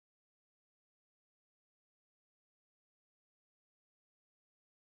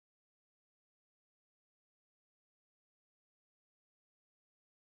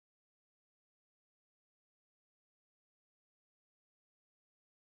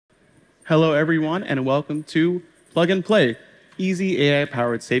Hello, everyone, and welcome to Plug and Play, easy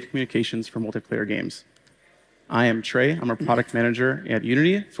AI-powered safe communications for multiplayer games. I am Trey. I'm a product manager at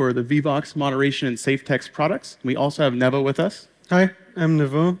Unity for the Vivox moderation and safe text products. We also have Nevo with us. Hi, I'm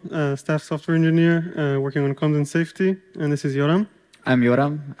Nevo, staff software engineer working on comms and safety, and this is Joram. I'm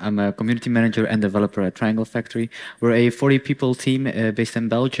Joram. I'm a community manager and developer at Triangle Factory. We're a 40-people team based in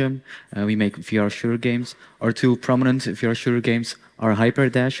Belgium. We make VR shooter games. Our two prominent VR shooter games are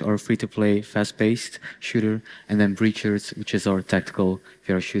Hyperdash, our free-to-play, fast-paced shooter, and then Breachers, which is our tactical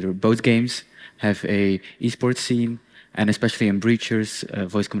VR shooter. Both games have a esports scene, and especially in Breachers,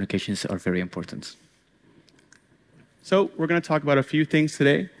 voice communications are very important. So we're going to talk about a few things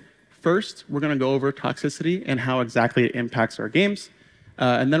today. First, we're going to go over toxicity and how exactly it impacts our games.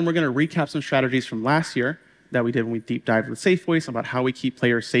 And then we're going to recap some strategies from last year that we did when we deep dived with Safe Voice about how we keep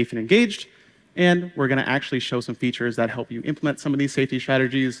players safe and engaged. And we're going to actually show some features that help you implement some of these safety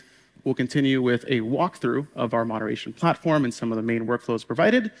strategies. We'll continue with a walkthrough of our moderation platform and some of the main workflows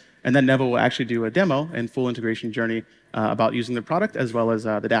provided. And then Nevo will actually do a demo and full integration journey about using the product as well as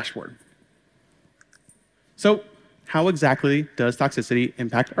the dashboard. So how exactly does toxicity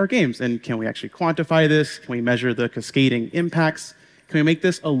impact our games? And can we actually quantify this? Can we measure the cascading impacts? Can we make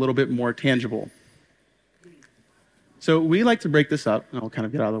this a little bit more tangible? So we like to break this up, and I'll kind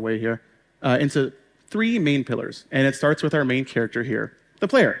of get out of the way here, into three main pillars. And it starts with our main character here, the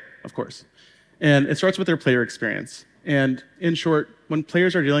player, of course. And it starts with their player experience. And in short, when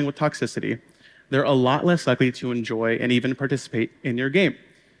players are dealing with toxicity, they're a lot less likely to enjoy and even participate in your game.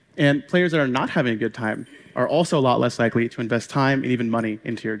 And players that are not having a good time are also a lot less likely to invest time and even money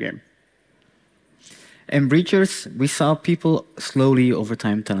into your game. In Breachers, we saw people slowly over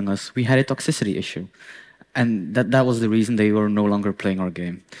time telling us we had a toxicity issue. And that was the reason they were no longer playing our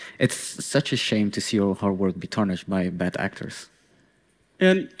game. It's such a shame to see our hard work be tarnished by bad actors.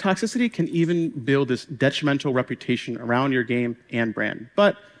 And toxicity can even build this detrimental reputation around your game and brand.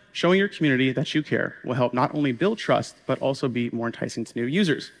 But showing your community that you care will help not only build trust, but also be more enticing to new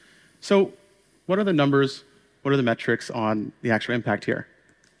users. So what are the numbers? What are the metrics on the actual impact here?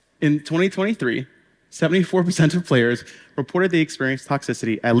 In 2023, 74% of players reported they experienced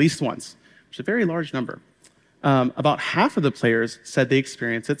toxicity at least once, which is a very large number. About half of the players said they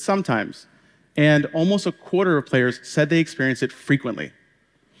experienced it sometimes, and almost a quarter of players said they experienced it frequently.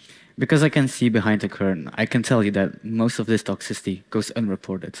 Because I can see behind the curtain, I can tell you that most of this toxicity goes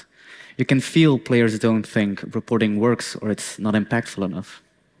unreported. You can feel players don't think reporting works or it's not impactful enough.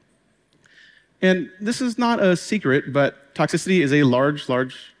 And this is not a secret, but toxicity is a large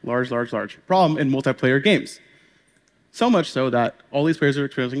problem in multiplayer games. So much so that all these players are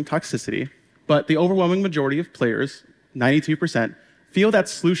experiencing toxicity, but the overwhelming majority of players, 92%, feel that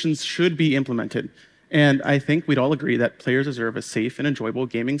solutions should be implemented. And I think we'd all agree that players deserve a safe and enjoyable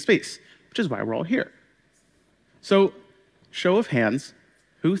gaming space, which is why we're all here. So, show of hands,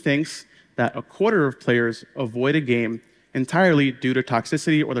 who thinks that a quarter of players avoid a game entirely due to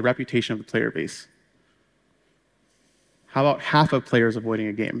toxicity or the reputation of the player base? How about half of players avoiding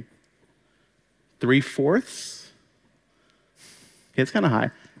a game? 3/4? Okay, it's kind of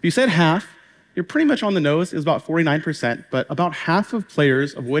high. If you said half, you're pretty much on the nose. It's about 49%, but about half of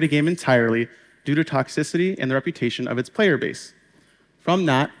players avoid a game entirely due to toxicity and the reputation of its player base. From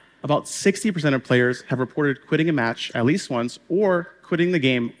that, about 60% of players have reported quitting a match at least once or quitting the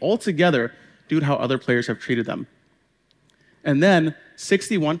game altogether due to how other players have treated them. And then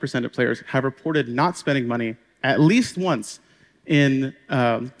 61% of players have reported not spending money at least once in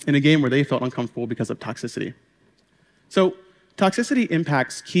a game where they felt uncomfortable because of toxicity. So toxicity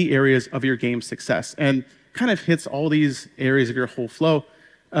impacts key areas of your game's success and kind of hits all these areas of your whole flow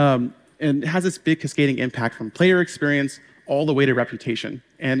and has this big cascading impact from player experience all the way to reputation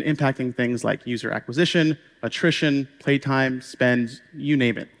and impacting things like user acquisition, attrition, playtime, spend, you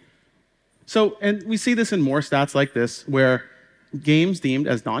name it. So, and we see this in more stats like this, where games deemed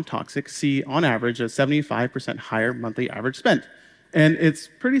as non-toxic see, on average, a 75% higher monthly average spend. And it's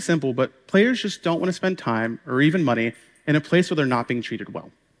pretty simple, but players just don't want to spend time or even money in a place where they're not being treated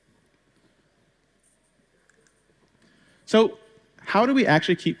well. So, how do we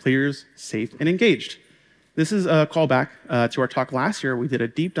actually keep players safe and engaged? This is a callback to our talk last year. We did a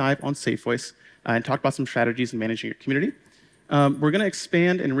deep dive on Safe Voice and talked about some strategies in managing your community. We're going to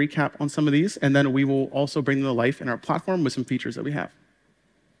expand and recap on some of these, and then we will also bring them to life in our platform with some features that we have.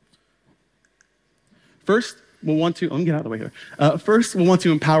 First, we'll want to, let me get out of the way here. First, we'll want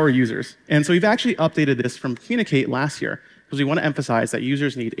to empower users. And so we've actually updated this from Communicate last year because we want to emphasize that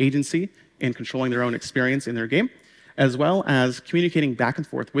users need agency in controlling their own experience in their game, as well as communicating back and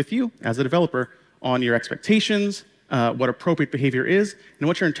forth with you as a developer on your expectations, what appropriate behavior is and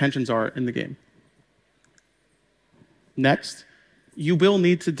what your intentions are in the game. Next, you will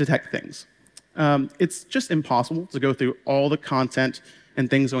need to detect things. It's just impossible to go through all the content and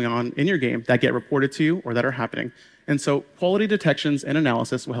things going on in your game that get reported to you or that are happening. And so quality detections and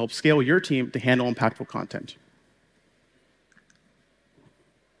analysis will help scale your team to handle impactful content.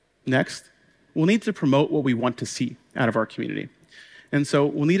 Next, we'll need to promote what we want to see out of our community. And so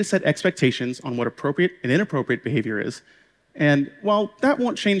we'll need to set expectations on what appropriate and inappropriate behavior is. And while that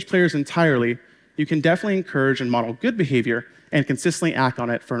won't change players entirely, you can definitely encourage and model good behavior and consistently act on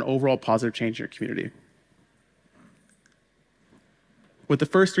it for an overall positive change in your community. With the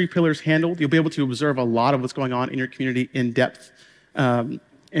first 3 pillars handled, you'll be able to observe a lot of what's going on in your community in depth.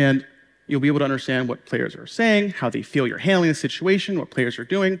 And you'll be able to understand what players are saying, how they feel you're handling the situation, what players are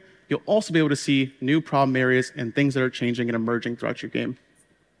doing. You'll also be able to see new problem areas and things that are changing and emerging throughout your game.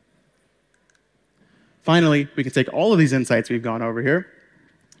 Finally, we can take all of these insights we've gone over here.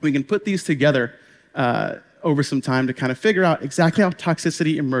 We can put these together over some time to kind of figure out exactly how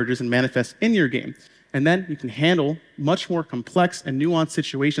toxicity emerges and manifests in your game. And then you can handle much more complex and nuanced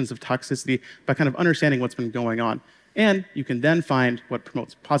situations of toxicity by kind of understanding what's been going on. And you can then find what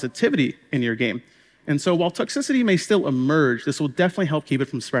promotes positivity in your game. And so while toxicity may still emerge, this will definitely help keep it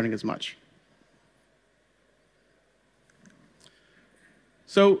from spreading as much.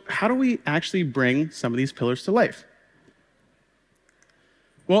 So how do we actually bring some of these pillars to life?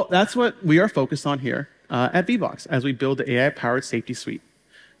 Well, that's what we are focused on here at Vivox as we build the AI-powered safety suite.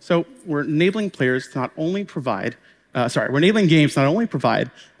 So we're enabling players to not only provide, we're enabling games to not only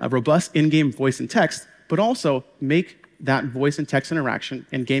provide a robust in-game voice and text, but also make that voice and text interaction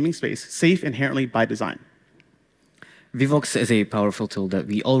in gaming space safe inherently by design. Vivox is a powerful tool that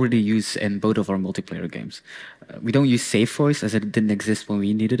we already use in both of our multiplayer games. We don't use safe voice as it didn't exist when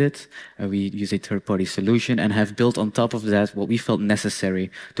we needed it. We use a third-party solution and have built on top of that what we felt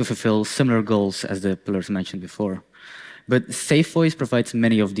necessary to fulfill similar goals as the pillars mentioned before. But safe voice provides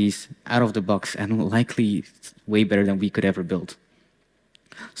many of these out of the box and likely way better than we could ever build.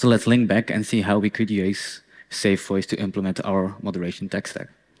 So let's link back and see how we could use safe voice to implement our moderation tech stack.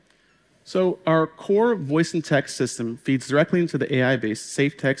 So our core voice and text system feeds directly into the AI-based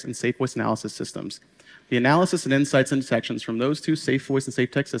safe text and safe voice analysis systems. The analysis and insights and detections from those 2 safe voice and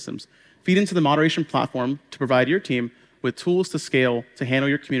safe text systems feed into the moderation platform to provide your team with tools to scale to handle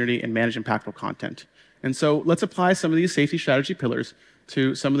your community and manage impactful content. And so let's apply some of these safety strategy pillars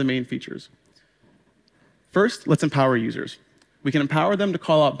to some of the main features. First, let's empower users. We can empower them to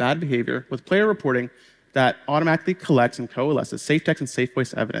call out bad behavior with player reporting that automatically collects and coalesces safe text and safe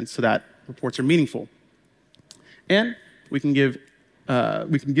voice evidence so that reports are meaningful. And we can give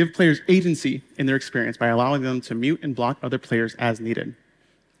players agency in their experience by allowing them to mute and block other players as needed.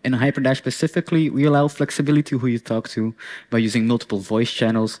 In Hyperdash specifically, we allow flexibility to who you talk to by using multiple voice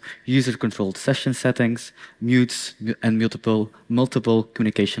channels, user-controlled session settings, mutes, and multiple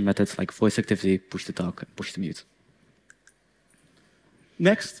communication methods like voice activity, push to talk, and push to mute.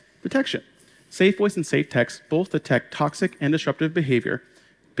 Next, detection. Safe voice and safe text both detect toxic and disruptive behavior,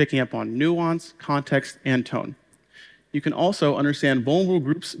 picking up on nuance, context, and tone. You can also understand vulnerable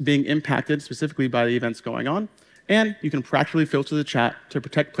groups being impacted specifically by the events going on, and you can proactively filter the chat to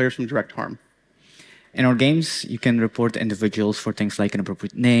protect players from direct harm. In our games, you can report individuals for things like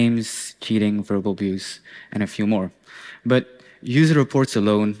inappropriate names, cheating, verbal abuse, and a few more. But user reports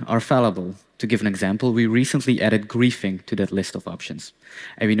alone are fallible. To give an example, we recently added griefing to that list of options,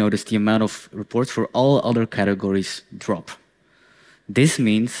 and we noticed the amount of reports for all other categories drop. This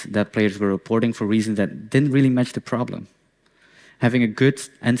means that players were reporting for reasons that didn't really match the problem. Having a good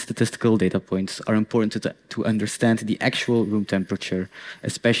and statistical data points are important to understand the actual room temperature,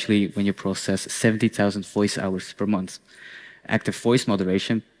 especially when you process 70,000 voice hours per month. Active voice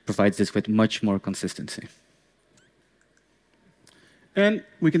moderation provides this with much more consistency. And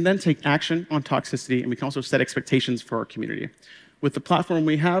we can then take action on toxicity, and we can also set expectations for our community. With the platform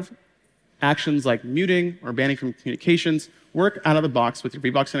we have, actions like muting or banning from communications work out of the box with your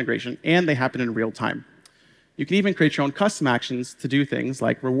Vivox integration, and they happen in real time. You can even create your own custom actions to do things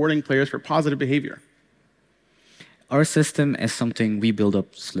like rewarding players for positive behavior. Our system is something we build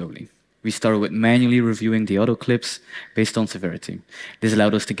up slowly. We started with manually reviewing the auto clips based on severity. This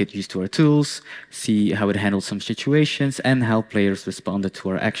allowed us to get used to our tools, see how it handled some situations, and how players responded to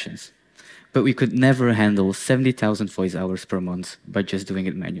our actions. But we could never handle 70,000 voice hours per month by just doing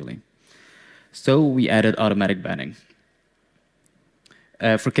it manually. So we added automatic banning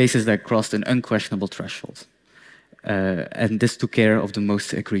for cases that crossed an unquestionable threshold. And this took care of the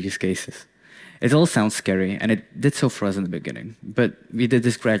most egregious cases. It all sounds scary, and it did so for us in the beginning, but we did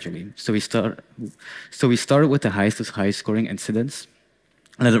this gradually. So we started with the highest of high-scoring incidents,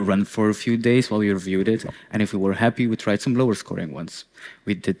 let it run for a few days while we reviewed it, and if we were happy, we tried some lower-scoring ones.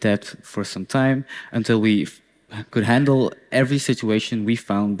 We did that for some time until we could handle every situation we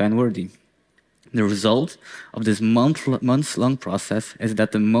found ban-worthy. The result of this months-long process is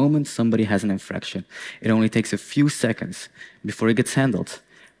that the moment somebody has an infraction, it only takes a few seconds before it gets handled.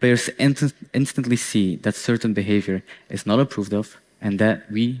 Players instantly see that certain behavior is not approved of and that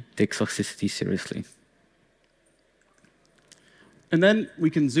we take toxicity seriously. And then we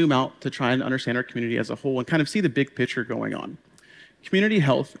can zoom out to try and understand our community as a whole and kind of see the big picture going on. Community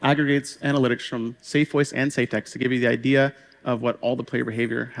health aggregates analytics from safe voice and safe text to give you the idea of what all the player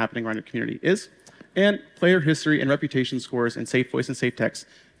behavior happening around your community is. And player history and reputation scores in safe voice and safe text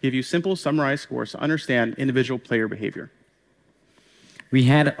give you simple summarized scores to understand individual player behavior. We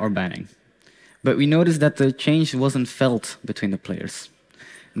had our banning, but we noticed that the change wasn't felt between the players.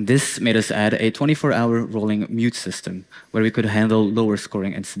 This made us add a 24-hour rolling mute system where we could handle lower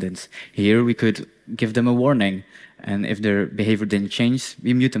scoring incidents. Here we could give them a warning, and if their behavior didn't change,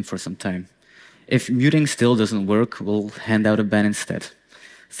 we mute them for some time. If muting still doesn't work, we'll hand out a ban instead.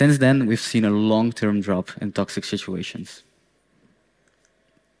 Since then, we've seen a long-term drop in toxic situations.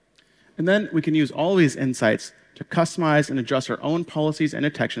 And then we can use all these insights to customize and adjust our own policies and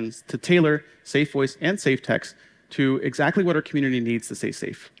detections to tailor safe voice and safe text to exactly what our community needs to stay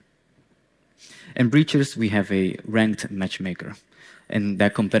safe. In Breachers, we have a ranked matchmaker. In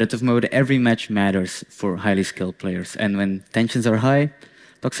that competitive mode, every match matters for highly skilled players, and when tensions are high,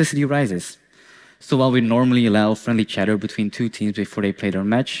 toxicity rises. So while we normally allow friendly chatter between two teams before they play their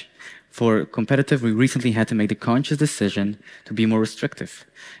match, for competitive, we recently had to make the conscious decision to be more restrictive.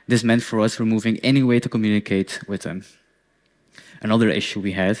 This meant for us removing any way to communicate with them. Another issue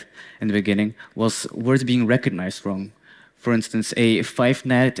we had in the beginning was words being recognized wrong. For instance, a Five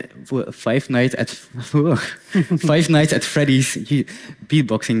Nights at Freddy's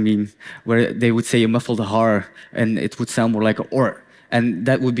beatboxing meme, where they would say a muffled har, and it would sound more like a or, and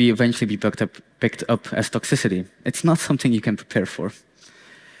that would be eventually be picked up as toxicity. It's not something you can prepare for.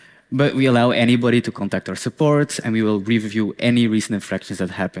 But we allow anybody to contact our support, and we will review any recent infractions that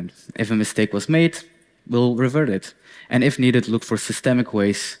happened. If a mistake was made, we'll revert it. And if needed, look for systemic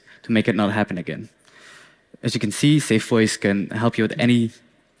ways to make it not happen again. As you can see, Safe Voice can help you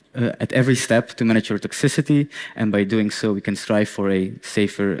at every step to manage your toxicity, and by doing so, we can strive for a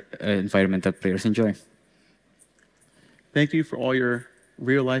safer environment that players enjoy. Thank you for all your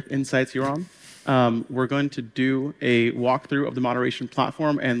real-life insights, Joram. We're going to do a walkthrough of the moderation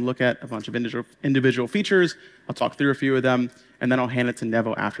platform and look at a bunch of individual features. I'll talk through a few of them, and then I'll hand it to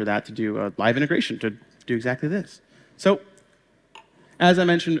Nevo after that to do a live integration to do exactly this. So, as I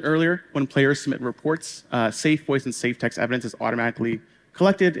mentioned earlier, when players submit reports, safe voice and safe text evidence is automatically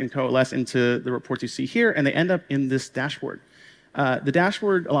collected and coalesced into the reports you see here, and they end up in this dashboard. The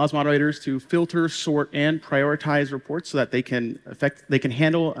dashboard allows moderators to filter, sort, and prioritize reports so that they can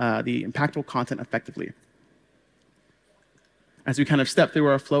handle the impactful content effectively. As we kind of step through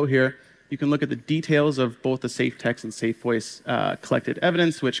our flow here, you can look at the details of both the safe text and safe voice collected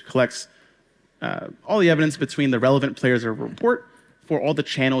evidence, which collects all the evidence between the relevant players of a report for all the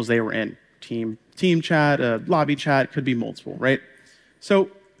channels they were in. Team chat, lobby chat, could be multiple, right? So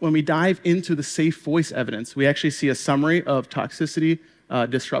when we dive into the safe voice evidence, we actually see a summary of toxicity,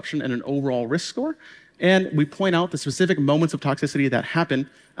 disruption, and an overall risk score. And we point out the specific moments of toxicity that happen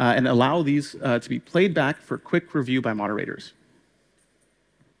and allow these to be played back for quick review by moderators.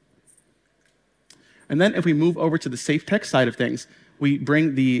 And then if we move over to the safe text side of things, we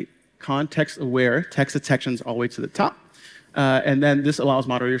bring the context-aware text detections all the way to the top. And then this allows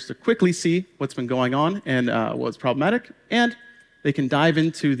moderators to quickly see what's been going on and what's problematic, and they can dive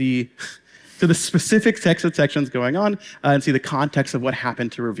into the specific text detections going on and see the context of what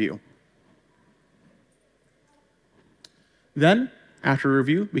happened to review. Then, after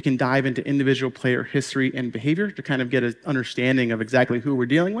review, we can dive into individual player history and behavior to kind of get an understanding of exactly who we're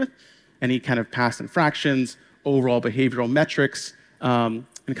dealing with, any kind of past infractions, overall behavioral metrics, and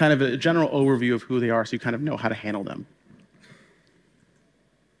kind of a general overview of who they are so you kind of know how to handle them.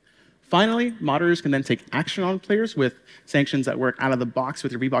 Finally, moderators can then take action on players with sanctions that work out of the box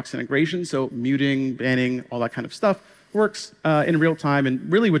with your Vivox integration. So muting, banning, all that kind of stuff works in real time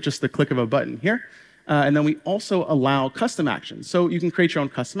and really with just the click of a button here. And then we also allow custom actions. So you can create your own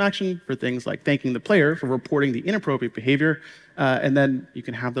custom action for things like thanking the player for reporting the inappropriate behavior. And then you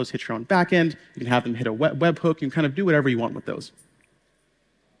can have those hit your own backend. You can have them hit a webhook. You can kind of do whatever you want with those.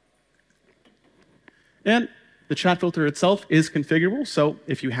 And The chat filter itself is configurable, so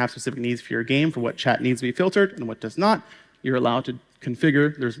if you have specific needs for your game for what chat needs to be filtered and what does not, you're allowed to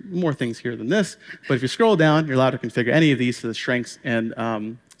configure. There's more things here than this, but if you scroll down, you're allowed to configure any of these to the strengths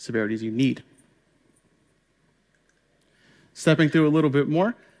and severities you need. Stepping through a little bit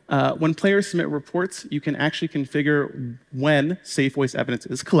more, when players submit reports, you can actually configure when safe voice evidence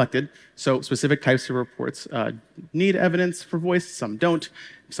is collected. So specific types of reports need evidence for voice, some don't.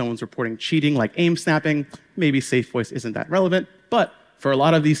 If someone's reporting cheating like aim snapping, maybe safe voice isn't that relevant. But for a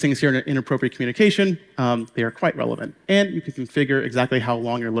lot of these things here in inappropriate communication, they are quite relevant. And you can configure exactly how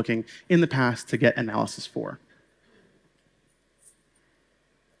long you're looking in the past to get analysis for.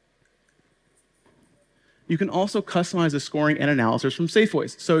 You can also customize the scoring and analysis from safe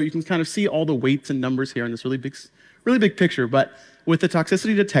voice. So you can kind of see all the weights and numbers here in this really big picture. But with the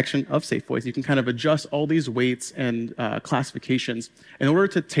toxicity detection of safe voice, you can kind of adjust all these weights and classifications in order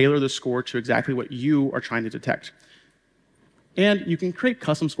to tailor the score to exactly what you are trying to detect. And you can create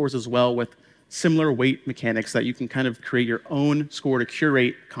custom scores as well with similar weight mechanics that you can kind of create your own score to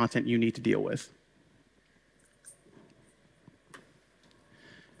curate content you need to deal with.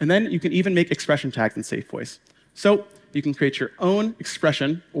 And then you can even make expression tags in safe voice. So you can create your own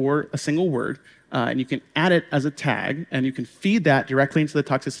expression or a single word, and you can add it as a tag, and you can feed that directly into the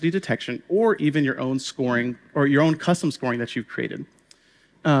toxicity detection or even your own scoring or your own custom scoring that you've created.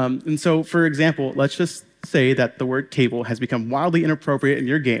 And so, for example, let's just say that the word table has become wildly inappropriate in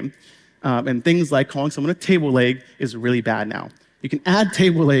your game, and things like calling someone a table leg is really bad now. You can add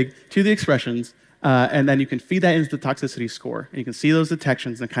table leg to the expressions, and then you can feed that into the toxicity score. And you can see those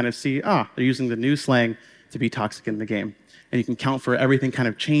detections and kind of see, they're using the new slang to be toxic in the game. And you can count for everything kind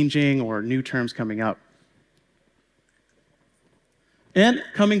of changing or new terms coming up. And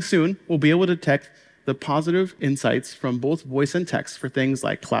coming soon, we'll be able to detect the positive insights from both voice and text for things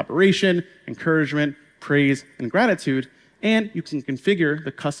like collaboration, encouragement, praise, and gratitude. And you can configure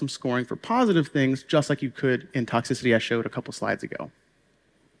the custom scoring for positive things just like you could in toxicity I showed a couple slides ago.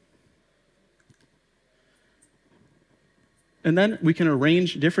 And then we can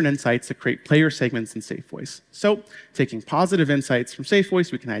arrange different insights to create player segments in safe voice. So taking positive insights from safe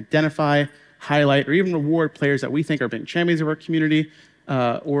voice, we can identify, highlight, or even reward players that we think are being champions of our community,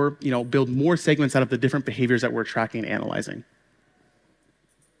 or build more segments out of the different behaviors that we're tracking and analyzing.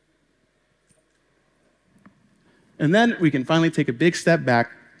 And then we can finally take a big step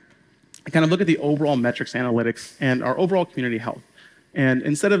back and kind of look at the overall metrics analytics and our overall community health. And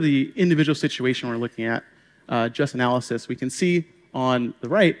instead of the individual situation we're looking at, just analysis, we can see on the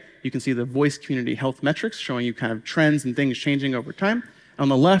right, you can see the voice community health metrics showing you kind of trends and things changing over time. On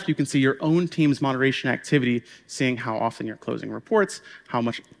the left, you can see your own team's moderation activity, seeing how often you're closing reports, how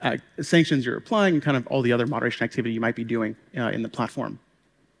much sanctions you're applying, and kind of all the other moderation activity you might be doing in the platform.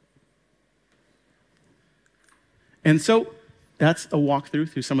 And so that's a walkthrough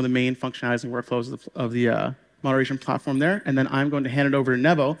through some of the main functionalities and workflows of the moderation platform there. And then I'm going to hand it over to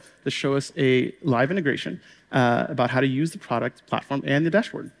Nevo to show us a live integration about how to use the product, platform, and the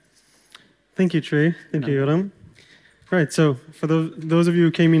dashboard. Thank you, Trey. Thank you, Joram. Right, so for those of you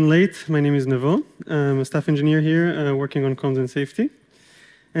who came in late, my name is Nevo. I'm a staff engineer here working on comms and safety.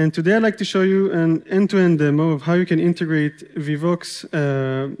 And today I'd like to show you an end-to-end demo of how you can integrate Vivox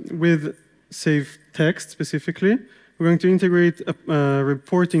with safe text specifically. We're going to integrate a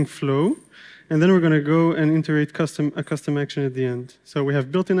reporting flow, and then we're going to go and integrate a custom action at the end. So we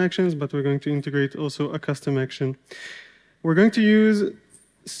have built-in actions, but we're going to integrate also a custom action. We're going to use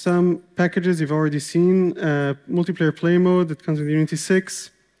some packages you've already seen, multiplayer play mode that comes with Unity 6,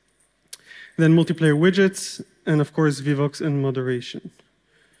 then multiplayer widgets, and of course Vivox and moderation.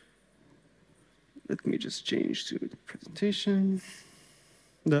 Let me just change to the presentation.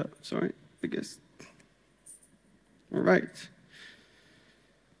 Sorry, biggest. All right.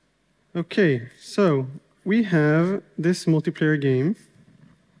 Okay, so we have this multiplayer game.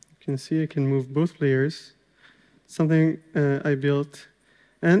 You can see I can move both players. Something I built.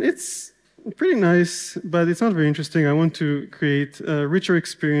 And it's pretty nice, but it's not very interesting. I want to create a richer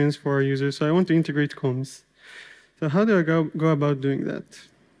experience for our users, so I want to integrate comms. So how do I go about doing that?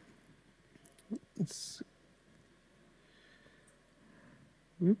 Let's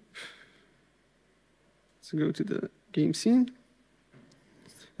go to the game scene.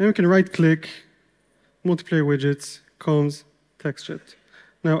 Then we can right-click, multiplayer widgets, comms, text chat.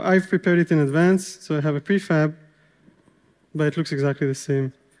 Now, I've prepared it in advance, so I have a prefab, but it looks exactly the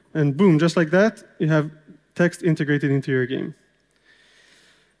same. And boom, just like that, you have text integrated into your game.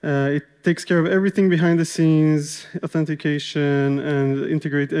 It takes care of everything behind the scenes, authentication, and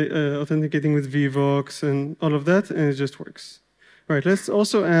authenticating with Vivox, and all of that, and it just works. All right, let's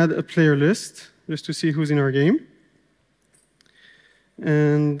also add a player list. just to see who's in our game.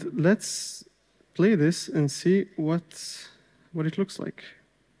 And let's play this and see what it looks like.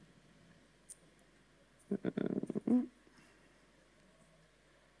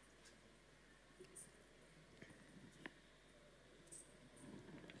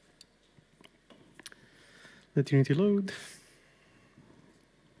 Let Unity load.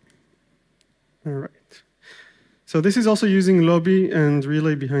 All right. So this is also using lobby and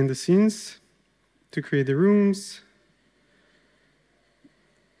relay behind the scenes to create the rooms.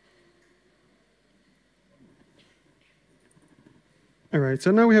 All right,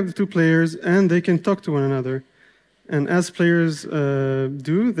 so now we have the two players, and they can talk to one another. And as players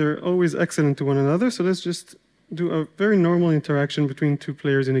do, they're always excellent to one another. So let's just do a very normal interaction between two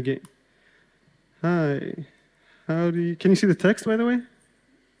players in a game. Hi. Howdy. Can you see the text, by the way?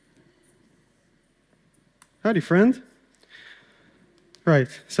 Howdy, friend. Right,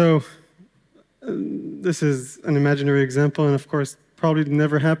 so this is an imaginary example, and of course, probably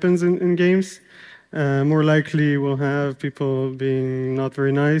never happens in games. More likely, we'll have people being not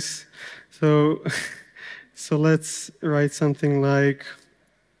very nice. So, so let's write something like,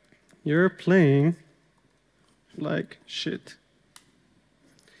 you're playing like shit.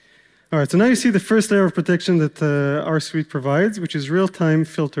 All right, so now you see the first layer of protection that our suite provides, which is real-time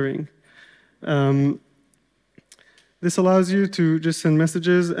filtering. This allows you to just send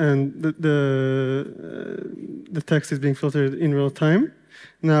messages, and the text is being filtered in real time.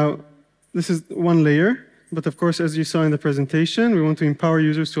 Now, this is one layer, but of course, as you saw in the presentation, we want to empower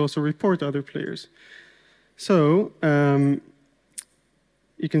users to also report other players. So you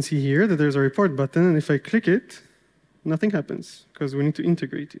can see here that there's a report button, and if I click it, nothing happens, because we need to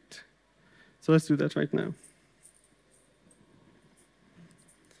integrate it. So let's do that right now.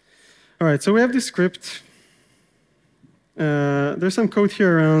 All right, so we have this script. There's some code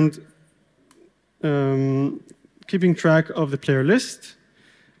here around keeping track of the player list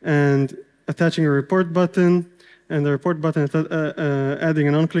and attaching a report button, and the report button adding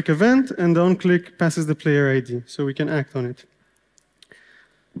an on-click event, and the on-click passes the player ID, so we can act on it.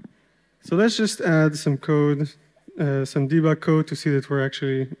 So let's just add some code, some debug code to see that we're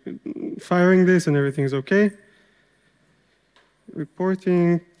actually firing this and everything's okay.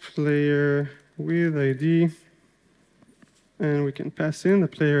 Reporting player with ID, and we can pass in the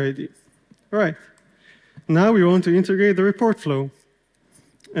player ID. All right, now we want to integrate the report flow.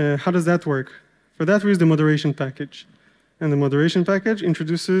 How does that work? For that, we use the moderation package. And the moderation package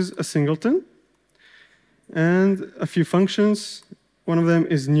introduces a singleton and a few functions. One of them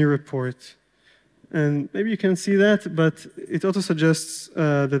is new report. And maybe you can see that, but it also suggests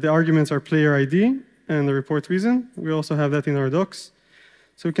that the arguments are player ID and the report reason. We also have that in our docs.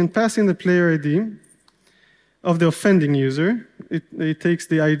 So we can pass in the player ID of the offending user. It takes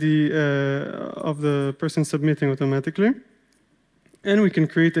the ID of the person submitting automatically. And we can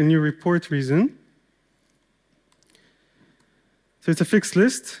create a new report reason. So it's a fixed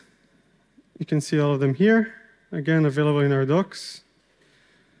list. You can see all of them here. Again, available in our docs.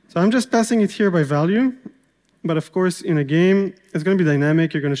 So I'm just passing it here by value. But of course, in a game, it's going to be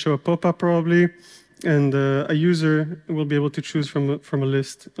dynamic. You're going to show a pop-up probably. And a user will be able to choose from a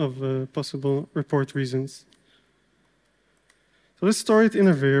list of possible report reasons. So let's store it in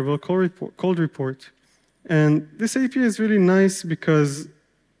a variable called report. And this API is really nice because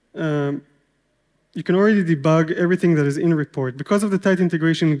you can already debug everything that is in report. Because of the tight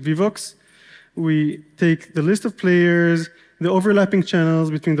integration with Vivox, we take the list of players, the overlapping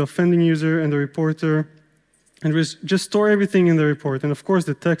channels between the offending user and the reporter, and we just store everything in the report. And of course,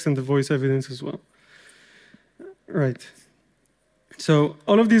 the text and the voice evidence as well. Right. So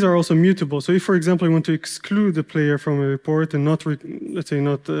all of these are also mutable. So if, for example, you want to exclude the player from a report and not, let's say,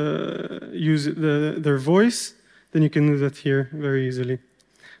 not use their voice, then you can do that here very easily.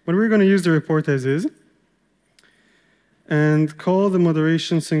 But we're going to use the report as is and call the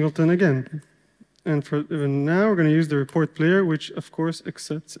moderation singleton again. And for now, we're going to use the report player, which, of course,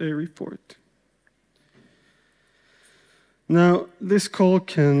 accepts a report. Now, this call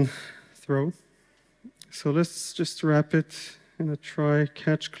can throw. So let's just wrap it in a try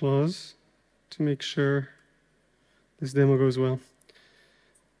catch clause to make sure this demo goes well.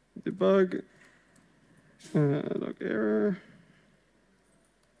 Debug, log error,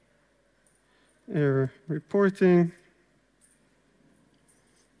 error reporting,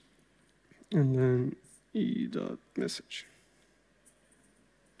 and then e.message.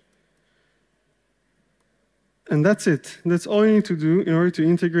 And that's it. That's all you need to do in order to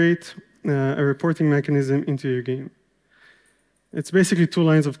integrate a reporting mechanism into your game. It's basically 2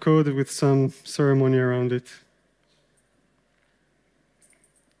 lines of code with some ceremony around it.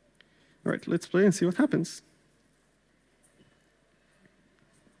 All right, let's play and see what happens.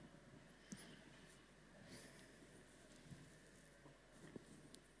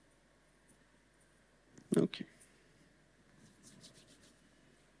 Okay.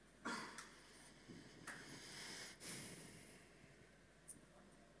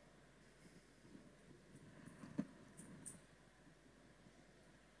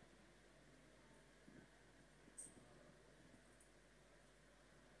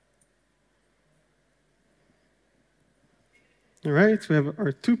 All right, we have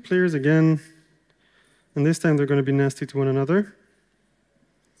our two players again, and this time they're going to be nasty to one another.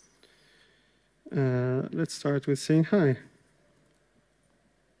 Let's start with saying hi.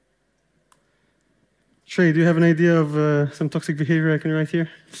 Trey, do you have an idea of some toxic behavior I can write here?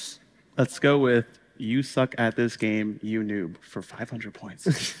 Let's go with you suck at this game, you noob, for 500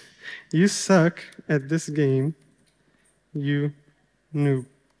 points. You suck at this game, you noob.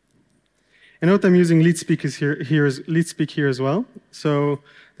 And note I'm using lead speak here as well. So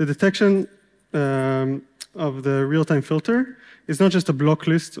the detection of the real-time filter is not just a block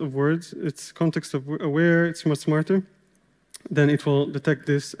list of words. It's context aware. It's much smarter. Then it will detect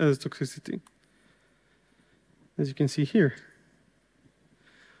this as toxicity, as you can see here.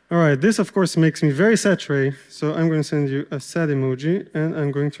 All right, this of course makes me very sad, Trey. So I'm going to send you a sad emoji, and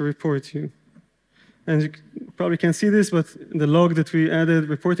I'm going to report you. And you probably can't see this, but the log that we added,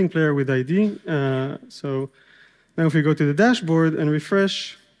 reporting player with ID. So now if we go to the dashboard and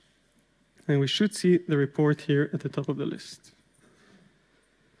refresh, and we should see the report here at the top of the list.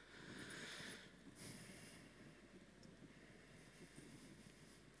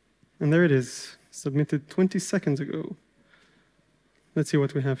 And there it is, submitted 20 seconds ago. Let's see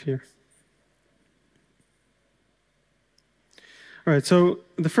what we have here. All right, so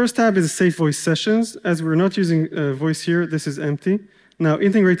the first tab is safe voice sessions. As we're not using voice here, this is empty. Now,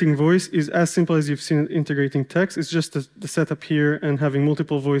 integrating voice is as simple as you've seen integrating text. It's just the setup here and having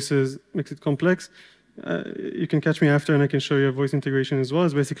multiple voices makes it complex. You can catch me after and I can show you a voice integration as well.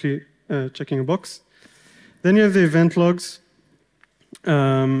 It's basically checking a box. Then you have the event logs.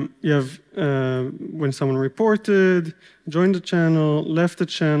 You have when someone reported, joined the channel, left the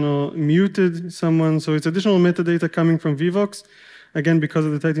channel, muted someone. So it's additional metadata coming from Vivox, again, because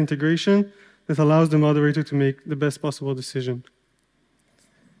of the tight integration, that allows the moderator to make the best possible decision.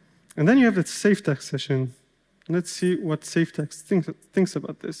 And then you have the safe text session. Let's see what safe text thinks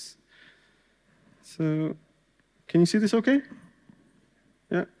about this. So can you see this okay?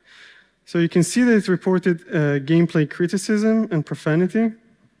 Yeah. So you can see that it reported gameplay criticism and profanity. You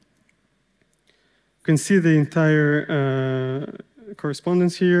can see the entire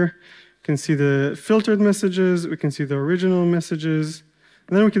correspondence here. You can see the filtered messages. We can see the original messages.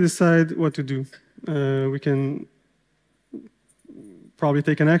 And then we can decide what to do. We can probably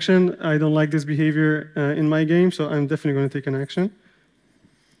take an action. I don't like this behavior in my game, so I'm definitely going to take an action.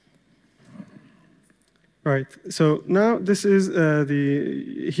 All right, so now this is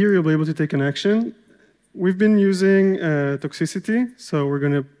here you'll be able to take an action. We've been using toxicity, so we're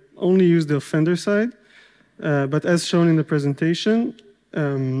going to only use the offender side. But as shown in the presentation,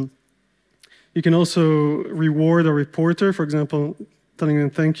 you can also reward a reporter, for example, telling them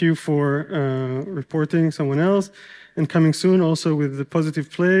thank you for reporting someone else. And coming soon, also with the positive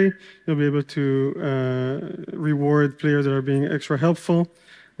play, you'll be able to reward players that are being extra helpful.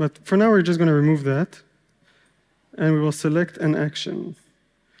 But for now, we're just going to remove that. And we will select an action.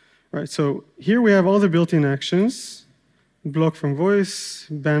 All right, so here we have all the built-in actions. Block from voice,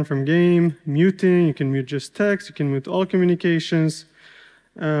 ban from game, muting, you can mute just text, you can mute all communications.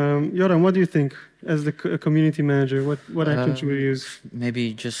 Joram, what do you think as the community manager? What action should we use?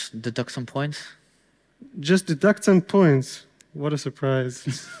 Maybe just deduct some points. Just deduct some points. What a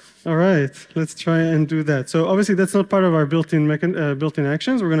surprise. All right, let's try and do that. So obviously that's not part of our built-in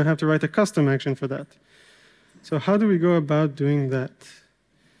actions. We're going to have to write a custom action for that. So how do we go about doing that?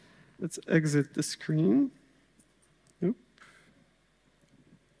 Let's exit the screen. Oop.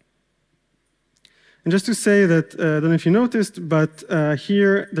 And just to say that, I don't know if you noticed, but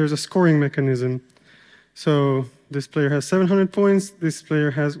here there's a scoring mechanism. So this player has 700 points, this player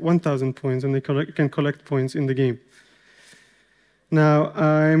has 1,000 points, and they can collect points in the game. Now,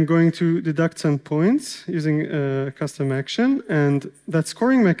 I'm going to deduct some points using a custom action, and that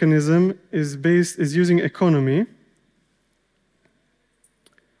scoring mechanism is using economy.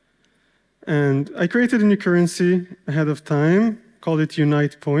 And I created a new currency ahead of time, called it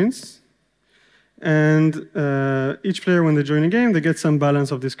Unite Points. And each player, when they join a game, they get some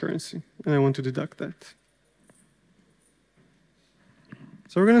balance of this currency, and I want to deduct that.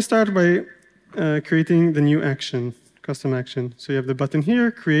 So we're going to start by creating the new action. custom action. So you have the button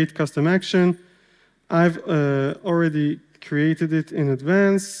here, create custom action. I've already created it in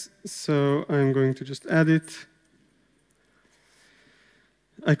advance, so I'm going to just add it.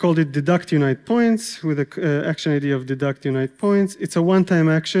 I called it deduct unite points with the action ID of deduct unite points. It's a one-time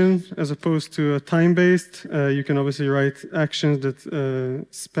action as opposed to a time-based. You can obviously write actions that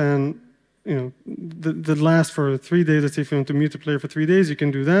span, that last for 3 days. Let's say if you want to mute a player for 3 days, you can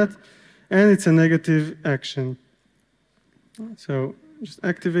do that. And it's a negative action. So just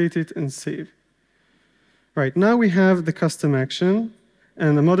activate it and save. Right, now we have the custom action,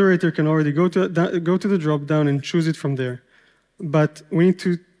 and the moderator can already go to the drop-down and choose it from there. But we need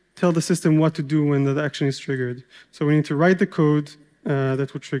to tell the system what to do when the action is triggered. So we need to write the code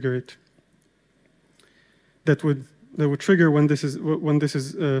that would trigger it. That would trigger when this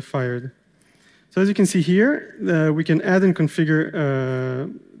is fired. So as you can see here, we can add and configure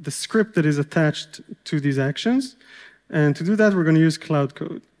the script that is attached to these actions. And to do that, we're going to use Cloud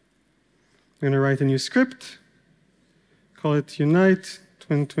Code. I'm going to write a new script, call it Unite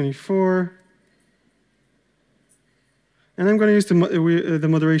 2024. And I'm going to use the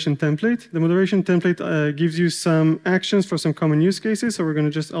moderation template. The moderation template gives you some actions for some common use cases, so we're going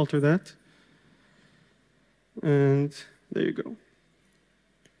to just alter that. And there you go.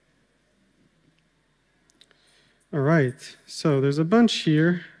 All right, so there's a bunch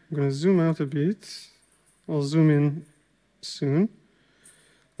here. I'm going to zoom out a bit. I'll zoom in soon.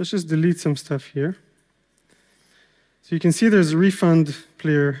 Let's just delete some stuff here. So you can see there's refund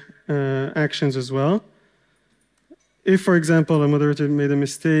player actions as well. If, for example, a moderator made a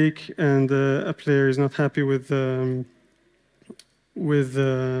mistake and a player is not happy with the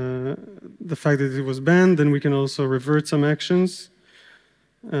fact that it was banned, then we can also revert some actions.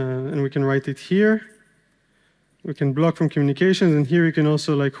 And we can write it here. We can block from communications, and here you can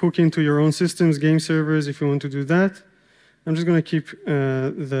also hook into your own systems, game servers, if you want to do that. I'm just going to keep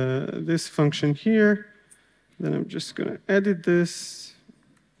this function here. Then I'm just going to edit this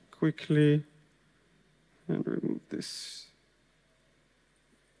quickly and remove this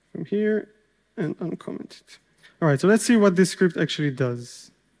from here and uncomment it. All right, so let's see what this script actually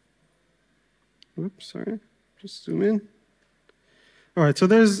does. Oops, sorry. Just zoom in. All right, so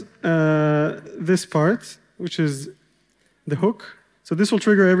there's this part, which is the hook. So this will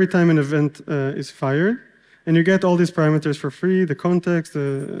trigger every time an event is fired. And you get all these parameters for free, the context,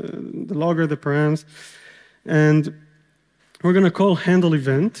 the logger, the params. And we're going to call handle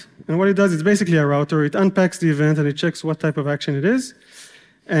event. And what it does is basically a router. It unpacks the event and it checks what type of action it is.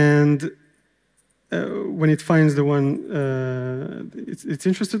 And when it finds the one it's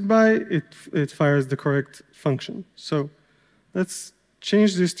interested by, it fires the correct function. So let's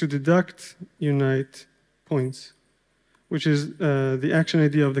change this to deduct unite points, which is the action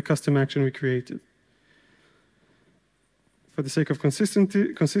ID of the custom action we created. For the sake of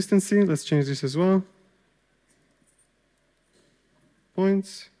consistency, let's change this as well.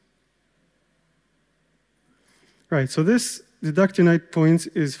 Points. Right, so this deduct unite points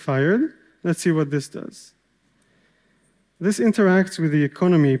is fired. Let's see what this does. This interacts with the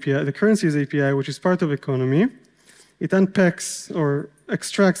economy API, the currencies API, which is part of economy. It unpacks or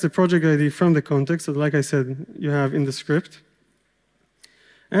extracts the project ID from the context, that, like I said, you have in the script.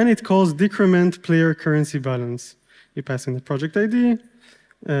 And it calls decrement player currency balance. You pass in the project ID,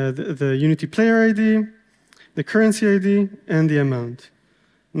 the Unity player ID, the currency ID, and the amount.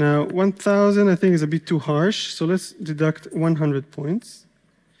 Now, 1,000 I think is a bit too harsh, so let's deduct 100 points.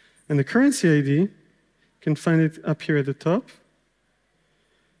 And the currency ID, you can find it up here at the top.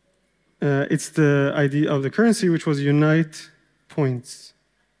 It's the ID of the currency, which was unite points.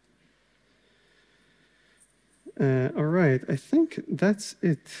 All right, I think that's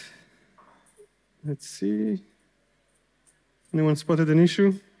it. Let's see. Anyone spotted an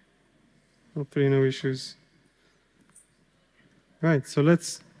issue? Hopefully no issues. Right, so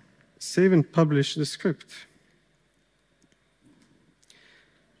let's save and publish the script.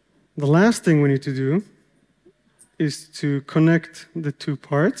 The last thing we need to do is to connect the two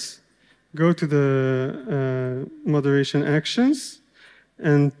parts, go to the moderation actions,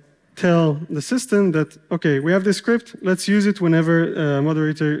 and tell the system that, okay, we have this script, let's use it whenever a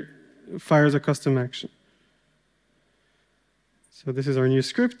moderator fires a custom action. So this is our new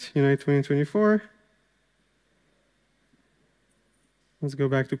script, Unite 2024. Let's go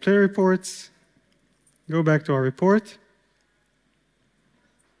back to player reports, go back to our report.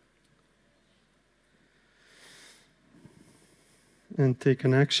 And take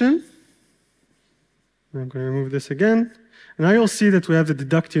an action. I'm going to remove this again. And now you'll see that we have the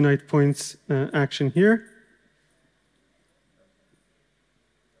deduct unite points action here.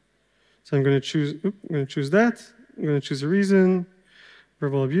 So I'm going to choose that. I'm going to choose a reason,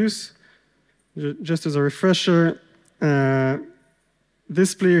 verbal abuse. Just as a refresher,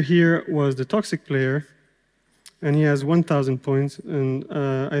 this player here was the toxic player, and he has 1,000 points, and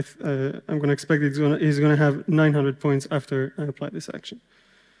I'm going to expect he's going to have 900 points after I apply this action.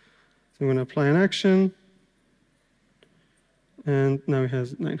 So I'm going to apply an action, and now he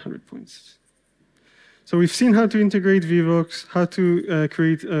has 900 points. So we've seen how to integrate Vivox, how to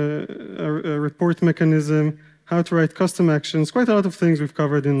create a report mechanism, how to write custom actions, quite a lot of things we've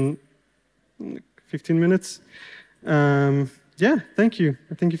covered in 15 minutes. Yeah, thank you.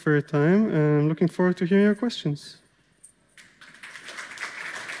 Thank you for your time, and I'm looking forward to hearing your questions.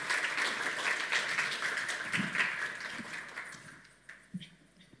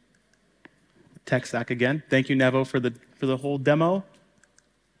 Tech stack again. Thank you, Nevo, for the whole demo.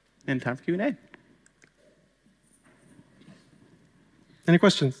 And time for Q&A. Any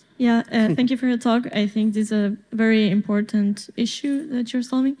questions? Yeah, thank you for your talk. I think this is a very important issue that you're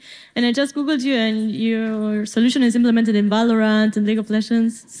solving. And I just Googled you, and your solution is implemented in Valorant and League of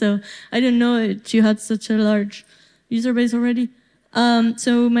Legends. So I didn't know that you had such a large user base already.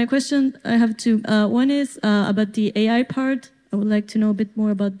 So my question, I have two. One is about the AI part. I would like to know a bit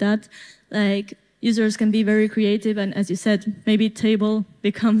more about that. Like, users can be very creative, and as you said, maybe table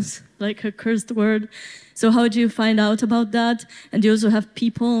becomes like a cursed word. So how do you find out about that? And do you also have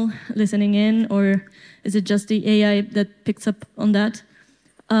people listening in, or is it just the AI that picks up on that?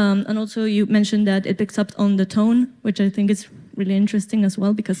 And also you mentioned that it picks up on the tone, which I think is really interesting as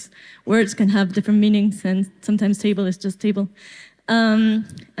well, because words can have different meanings, and sometimes table is just table. And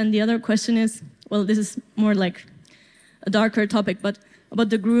the other question is, well, this is more like a darker topic, but about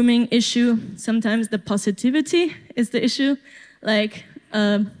the grooming issue, sometimes the positivity is the issue. Like,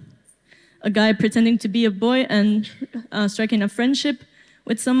 a guy pretending to be a boy and striking a friendship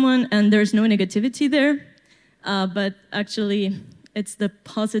with someone, and there's no negativity there, but actually it's the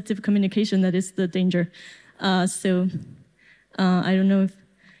positive communication that is the danger. So I don't know if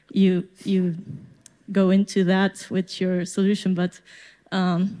you go into that with your solution, but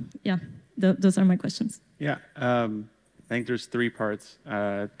yeah, those are my questions. Yeah, I think there's 3 parts.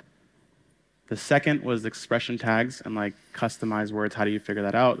 The second was expression tags and like customized words. How do you figure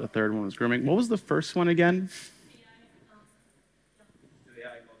that out? The third one was grooming. What was the first one again?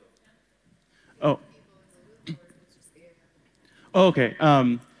 Oh. Oh, okay.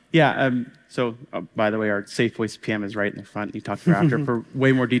 So, by the way, our Safe Voice PM is right in the front. You talk to her after for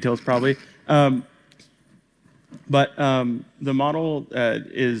way more details, probably. But the model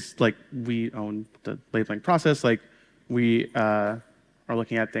is like, we own the labeling process. Like, we are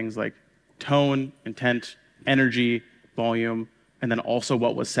looking at things like tone, intent, energy, volume, and then also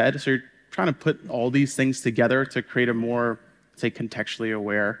what was said. So you're trying to put all these things together to create a more, say, contextually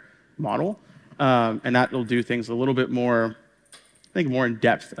aware model. And that will do things a little bit more, I think, more in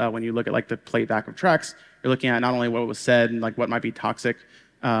depth. When you look at like the playback of tracks, you're looking at not only what was said and like what might be toxic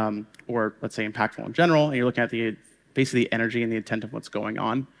or let's say impactful in general, and you're looking at the basically the energy and the intent of what's going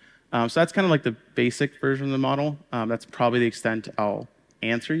on. So that's kind of like the basic version of the model. That's probably the extent I'll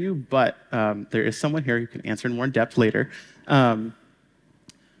answer you, but there is someone here who can answer in more depth later. And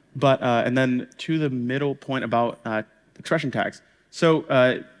then to the middle point about expression tags. So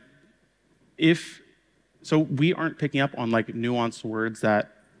so we aren't picking up on like nuanced words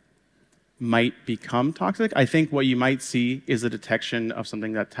that might become toxic. I think what you might see is a detection of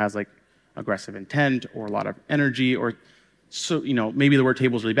something that has like aggressive intent or a lot of energy, or so, you know, maybe the word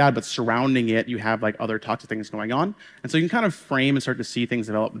table is really bad, but surrounding it, you have like other toxic things going on. And so you can kind of frame and start to see things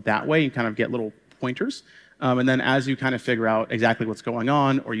develop that way and kind of get little pointers. And then as you kind of figure out exactly what's going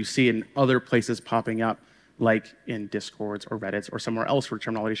on, or you see in other places popping up, like in Discords or Reddits or somewhere else where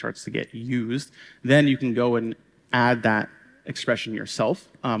terminology starts to get used, then you can go and add that expression yourself,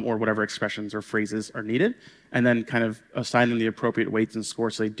 or whatever expressions or phrases are needed, and then kind of assign them the appropriate weights and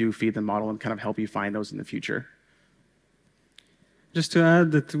scores so they do feed the model and kind of help you find those in the future. Just to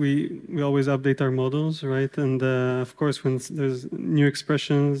add that we always update our models, right? And of course, when there's new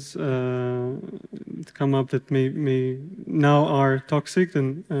expressions come up that may now are toxic,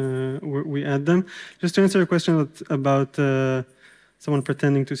 then we add them. Just to answer your question about someone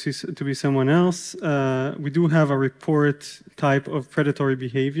pretending to be someone else, we do have a report type of predatory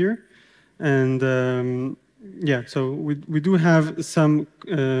behavior, and yeah, so we do have some,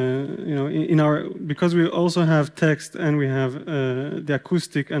 you know, in our, because we also have text and we have the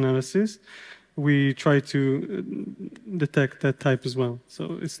acoustic analysis, we try to detect that type as well.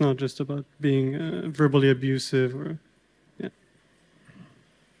 So it's not just about being verbally abusive or, yeah.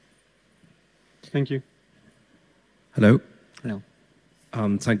 Thank you. Hello. Hello.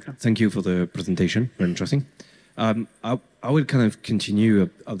 Thank you for the presentation. Very interesting. I would kind of continue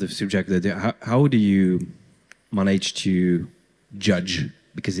of the subject that how do you manage to judge,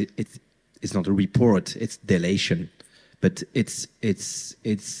 because it's not a report, it's delation, but it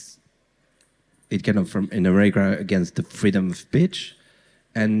kind of from in America against the freedom of speech,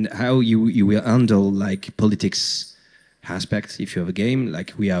 and how you will handle like politics aspects if you have a game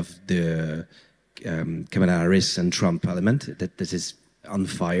like we have the Kamala Harris and Trump element that this is on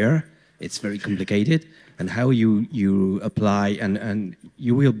fire. It's very complicated, and how you apply and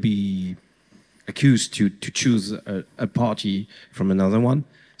you will be accused to choose a party from another one.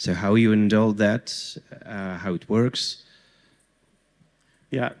 So how you handle that, how it works.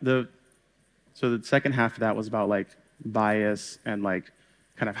 Yeah, so the second half of that was about like bias and like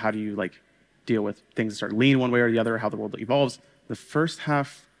kind of how do you like deal with things that start lean one way or the other, how the world evolves. The first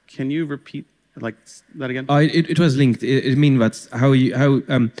half, can you repeat like that again? It was linked. It means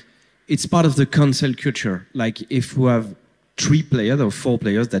that it's part of the cancel culture. Like if we have 3 players or 4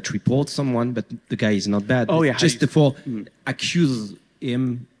 players that report someone, but the guy is not bad. Oh yeah, just before accuse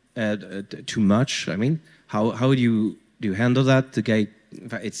him too much. I mean, how do you handle that? The guy,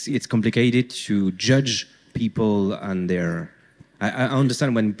 it's complicated to judge people and their. I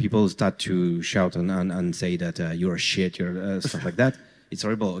understand when people start to shout and say that you're shit, you're stuff like that. It's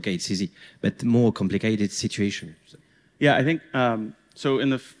horrible. Okay, it's easy, but more complicated situation. Yeah, I think so. In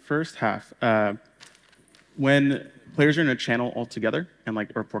the first half, when players are in a channel all together and like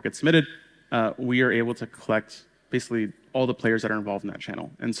a report gets submitted, we are able to collect basically all the players that are involved in that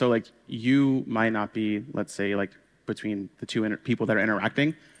channel. And so like you might not be, let's say like between the 2 people that are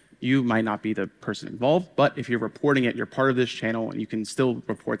interacting, you might not be the person involved, but if you're reporting it, you're part of this channel and you can still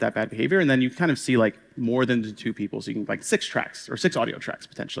report that bad behavior. And then you kind of see like more than the 2 people. So you can like 6 tracks or 6 audio tracks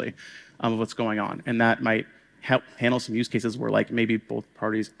potentially of what's going on. And that might help handle some use cases where like maybe both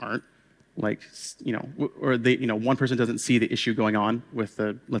parties aren't like, or they, one person doesn't see the issue going on with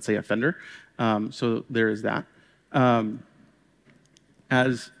the, let's say, offender. So there is that.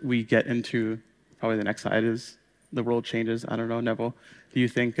 As we get into probably the next slide is the world changes. I don't know, Nevo, do you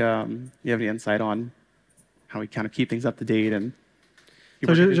think you have any insight on how we kind of keep things up to date and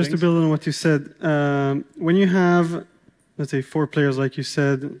so just to build on what you said, when you have, let's say, 4 players, like you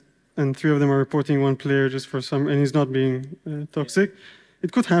said, and 3 of them are reporting 1 player just for some, and he's not being toxic,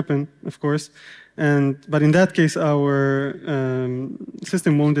 it could happen, of course. But in that case, our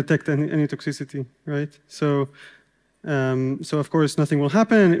system won't detect any toxicity, right? So of course nothing will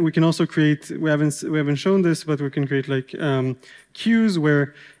happen. We can also create. We haven't shown this, but we can create like queues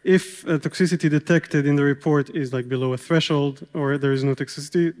where if toxicity detected in the report is like below a threshold or there is no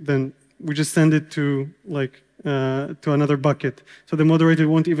toxicity, then we just send it to like to another bucket. So the moderator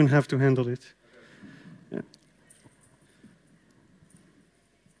won't even have to handle it. Yeah.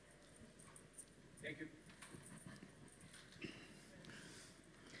 Thank you.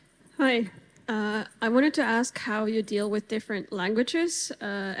 Hi. I wanted to ask how you deal with different languages.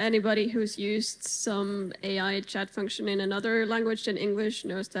 Anybody who's used some AI chat function in another language than English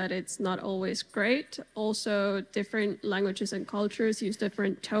knows that it's not always great. Also, different languages and cultures use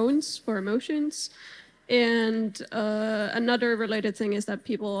different tones for emotions. And another related thing is that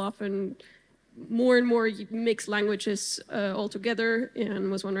people often more and more mix languages altogether,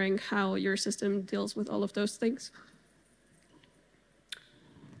 and was wondering how your system deals with all of those things.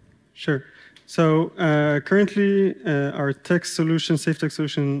 Sure. So currently, our text solution, safe text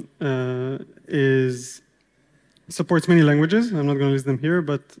solution, supports many languages. I'm not going to list them here,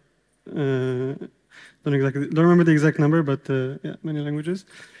 but don't remember the exact number, but yeah, many languages.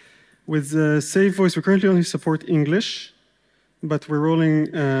 With Safe Voice, we currently only support English, but we're rolling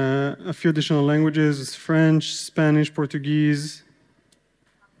a few additional languages: French, Spanish, Portuguese,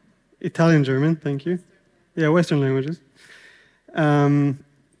 Italian, German. Thank you. Yeah, Western languages.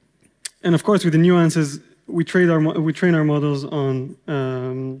 And of course, with the nuances, we train our models on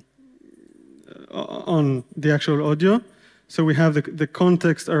the actual audio. So we have the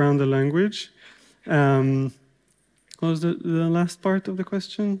context around the language. What was the last part of the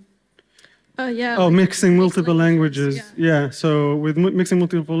question? Yeah. Oh, mixing multiple languages. Yeah. So with mixing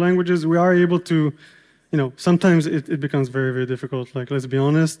multiple languages, we are able to, sometimes it becomes very, very difficult. Like, let's be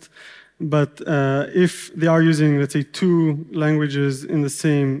honest. But if they are using, let's say, 2 languages in the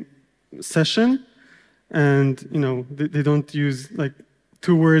same session, and they don't use like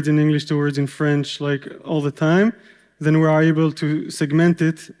 2 words in English, 2 words in French, like all the time, then we are able to segment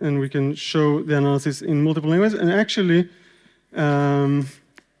it, and we can show the analysis in multiple languages. And actually,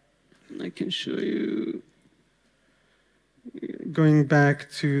 I can show you. Going back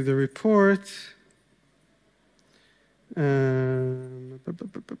to the report.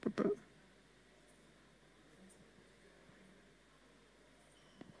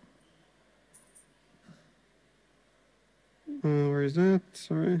 Where is that?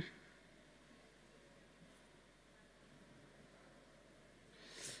 Sorry.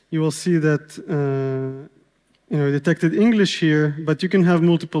 You will see that it detected English here, but you can have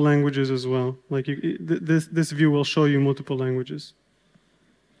multiple languages as well. Like this view will show you multiple languages.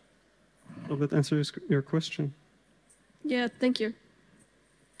 Hope that answers your question. Yeah, thank you.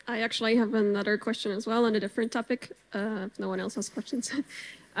 I actually have another question as well on a different topic, if no one else has questions.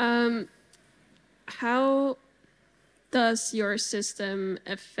 How does your system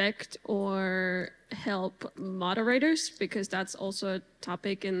affect or help moderators? Because that's also a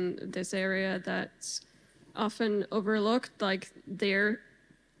topic in this area that's often overlooked, like their,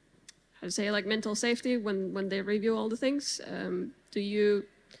 how to say, like mental safety when they review all the things.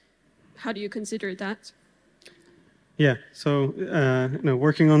 How do you consider that? Yeah, so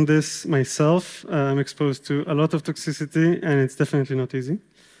working on this myself, I'm exposed to a lot of toxicity, and it's definitely not easy.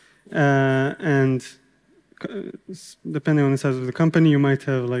 And depending on the size of the company, you might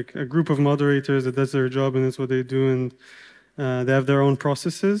have like a group of moderators that's their job and that's what they do, and they have their own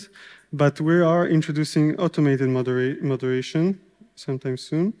processes. But we are introducing automated moderation sometime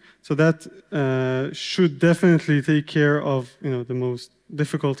soon, so that should definitely take care of the most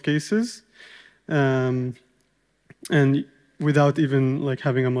difficult cases. And without even like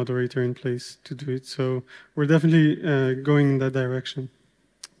having a moderator in place to do it. So we're definitely going in that direction.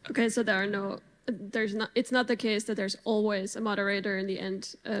 Okay, so it's not the case that there's always a moderator in the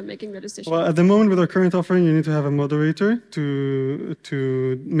end making the decision. Well, at the moment with our current offering, you need to have a moderator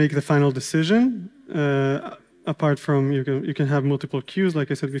to make the final decision. Apart from you can have multiple queues,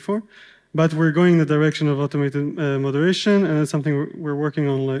 like I said before. But we're going in the direction of automated moderation, and it's something we're working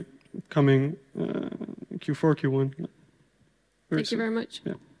on, like coming Q4, Q1. Thank you very much.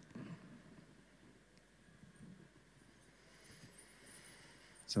 Yeah.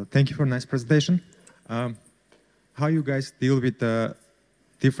 So thank you for a nice presentation. How you guys deal with the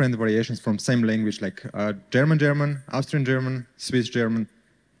different variations from same language, like German, Austrian German, Swiss German,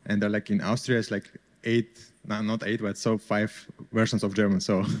 and like in Austria it's like 5 versions of German.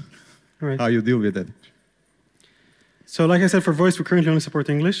 So right. How you deal with it? So like I said, for voice, we currently only support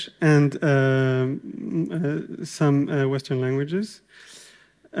English and some Western languages.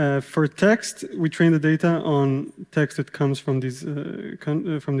 For text, we train the data on text that comes from these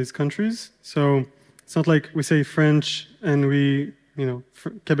countries. So it's not like we say French and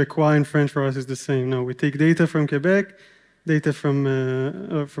Quebecois and French for us is the same. No, we take data from Quebec, data from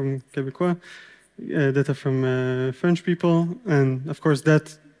Quebecois, data from French people, and of course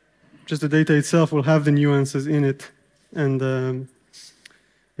just the data itself will have the nuances in it. And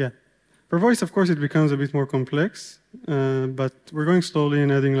yeah, for voice, of course, it becomes a bit more complex, but we're going slowly and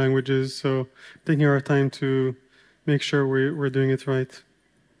adding languages, so taking our time to make sure we're doing it right.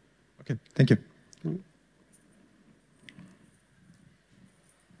 Okay, thank you.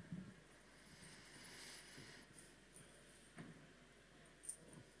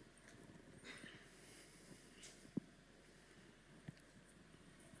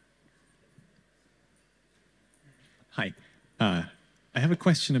 Hi. I have a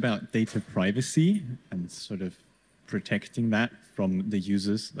question about data privacy and sort of protecting that from the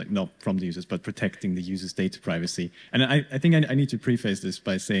users, like not from the users, but protecting the users' data privacy. And I think I need to preface this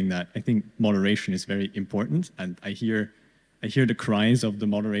by saying that I think moderation is very important, and I hear the cries of the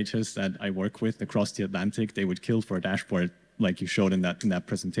moderators that I work with across the Atlantic. They would kill for a dashboard like you showed in that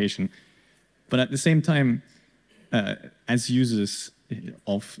presentation. But at the same time, as users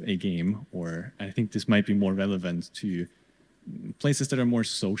of a game, or I think this might be more relevant to places that are more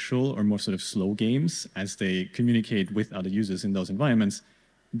social or more sort of slow games, as they communicate with other users in those environments,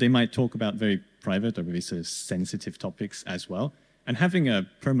 they might talk about very private or very sort of sensitive topics as well. And having a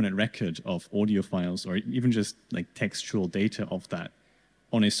permanent record of audio files or even just like textual data of that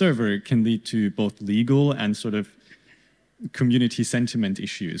on a server can lead to both legal and sort of community sentiment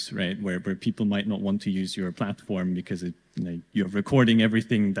issues, right? Where people might not want to use your platform because you're recording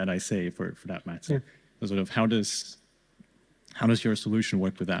everything that I say for that matter. Yeah. So sort of how does your solution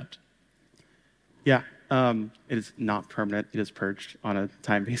work with that? Yeah, it is not permanent. It is purged on a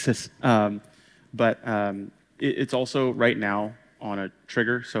time basis. But it's also right now on a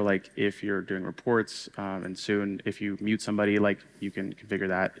trigger. So like if you're doing reports and soon if you mute somebody, like you can configure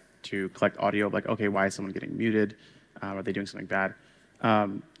that to collect audio, like, okay, why is someone getting muted? Are they doing something bad?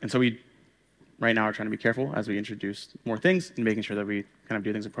 And so we right now are trying to be careful as we introduce more things and making sure that we kind of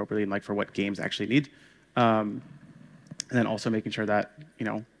do things appropriately and like for what games actually need. And then also making sure that,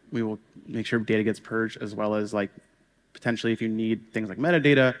 we will make sure data gets purged, as well as like potentially if you need things like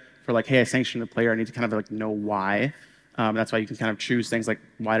metadata for like, hey, I sanctioned a player, I need to kind of like know why. That's why you can kind of choose things like,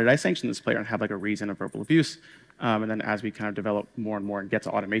 why did I sanction this player, and have like a reason of verbal abuse. And then as we kind of develop more and more and get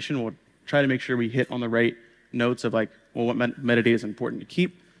to automation, we'll try to make sure we hit on the right notes of like, well, what metadata is important to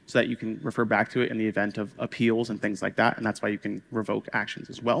keep so that you can refer back to it in the event of appeals and things like that. And that's why you can revoke actions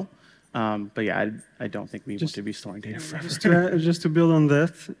as well. But yeah, I don't think we want to be storing data forever. Just to build on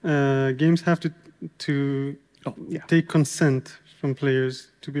that, games have to take consent from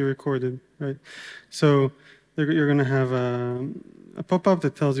players to be recorded, right? So you're going to have a pop-up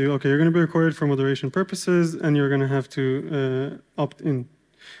that tells you, okay, you're going to be recorded for moderation purposes, and you're going to have to opt in,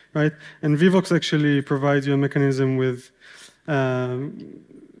 right? And Vivox actually provides you a mechanism with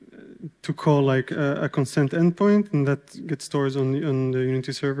to call like a consent endpoint, and that gets stored on the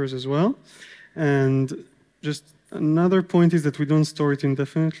Unity servers as well. And just another point is that we don't store it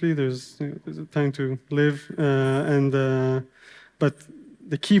indefinitely. There's a time to live, but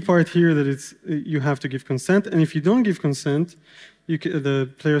the key part here that it's you have to give consent, and if you don't give consent, the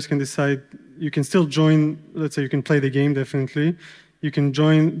players can decide. You can still join. Let's say you can play the game definitely. You can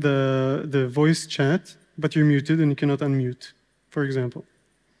join the voice chat, but you're muted and you cannot unmute, for example.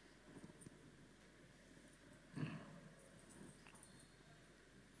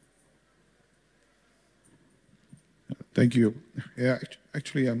 Thank you. Yeah,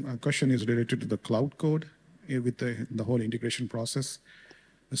 actually, a question is related to the cloud code with the whole integration process,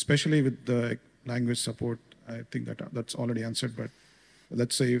 especially with the language support. I think that's already answered, but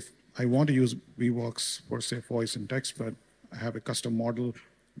let's say if I want to use Vivox for, say, voice and text, but I have a custom model,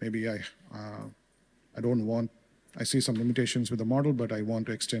 maybe I don't want, I see some limitations with the model, but I want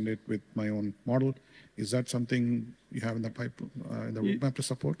to extend it with my own model. Is that something you have in the pipe, in the roadmap to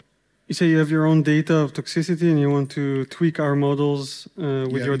support? You say you have your own data of toxicity and you want to tweak our models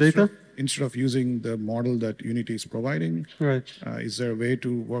with your data? Instead of using the model that Unity is providing, right? Is there a way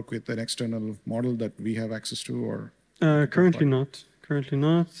to work with an external model that we have access to, or? Currently not. Currently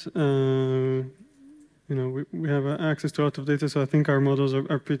not. You know, we have access to a lot of data, so I think our models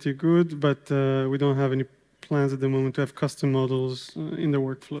are pretty good, but we don't have any plans at the moment to have custom models in the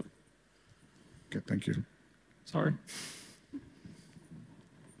workflow. Okay, thank you. Sorry.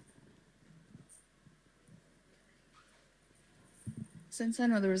 Since I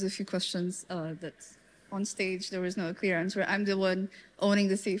know there was a few questions that's on stage, there was no clear answer. I'm the one owning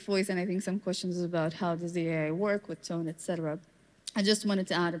the safe voice, and I think some questions about how does the AI work with tone, etc. I just wanted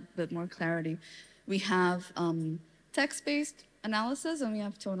to add a bit more clarity. We have text-based analysis and we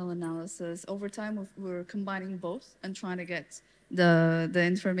have tonal analysis. Over time, we're combining both and trying to get the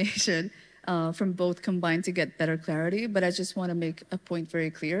information from both combined to get better clarity. But I just want to make a point very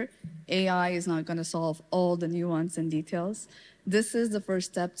clear. AI is not going to solve all the nuance and details. This is the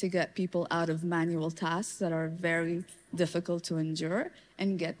first step to get people out of manual tasks that are very difficult to endure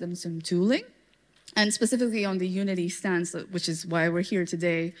and get them some tooling. And specifically on the Unity stance, which is why we're here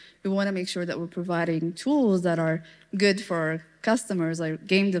today, we want to make sure that we're providing tools that are good for our customers, like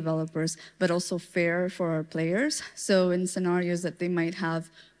game developers, but also fair for our players. So in scenarios that they might have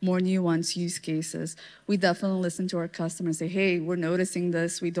more nuanced use cases, we definitely listen to our customers and say, hey, we're noticing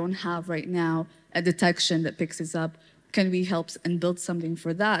this. We don't have right now a detection that picks this up. Can we help and build something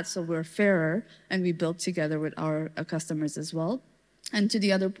for that so we're fairer and we build together with our customers as well? And to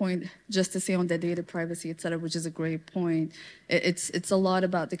the other point, just to say on the data privacy, et cetera, which is a great point, it's a lot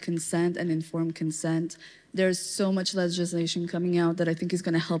about the consent and informed consent. There's so much legislation coming out that I think is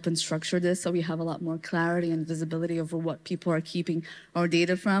going to help and structure this so we have a lot more clarity and visibility over what people are keeping our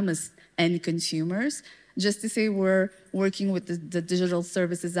data from as end consumers. Just to say we're working with the Digital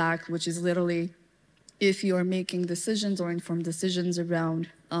Services Act, which is literally if you're making decisions or informed decisions around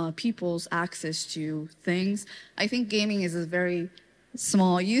people's access to things. I think gaming is a very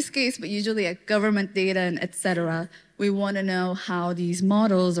small use case, but usually at government data and et cetera, we want to know how these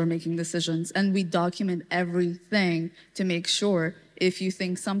models are making decisions, and we document everything to make sure if you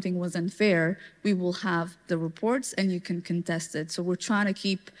think something was unfair, we will have the reports and you can contest it. So we're trying to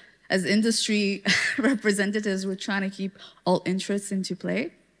keep, as industry representatives, we're trying to keep all interests into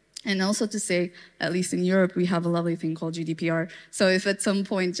play. And also to say, at least in Europe, we have a lovely thing called GDPR. So if at some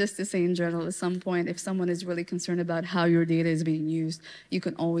point, just to say in general, at some point, if someone is really concerned about how your data is being used, you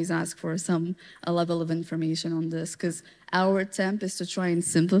can always ask for a level of information on this. Because our attempt is to try and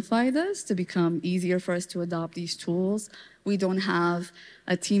simplify this to become easier for us to adopt these tools. We don't have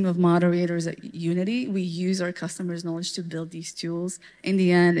a team of moderators at Unity. We use our customers' knowledge to build these tools. In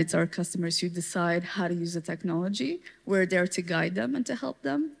the end, it's our customers who decide how to use the technology. We're there to guide them and to help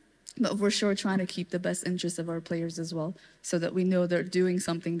them. But we're sure trying to keep the best interests of our players as well, so that we know they're doing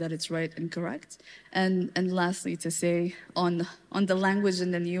something that is right and correct. And lastly, to say on the language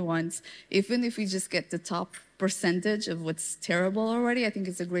and the nuance, even if we just get the top percentage of what's terrible already. I think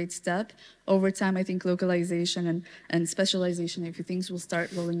it's a great step. Over time, I think localization and specialization, a few things will start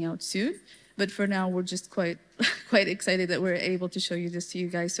rolling out soon. But for now, we're just quite excited that we're able to show you this to you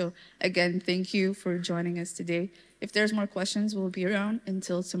guys. So again, thank you for joining us today. If there's more questions, we'll be around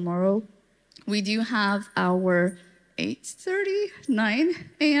until tomorrow. We do have our 8:30, 9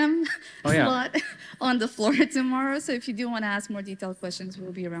 a.m. slot on the floor tomorrow. So if you do want to ask more detailed questions,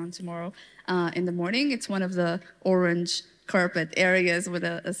 we'll be around tomorrow in the morning. It's one of the orange carpet areas with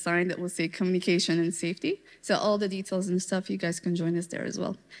a sign that will say communication and safety. So all the details and stuff, you guys can join us there as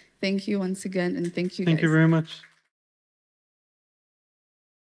well. Thank you once again, and thank you guys. Thank you very much.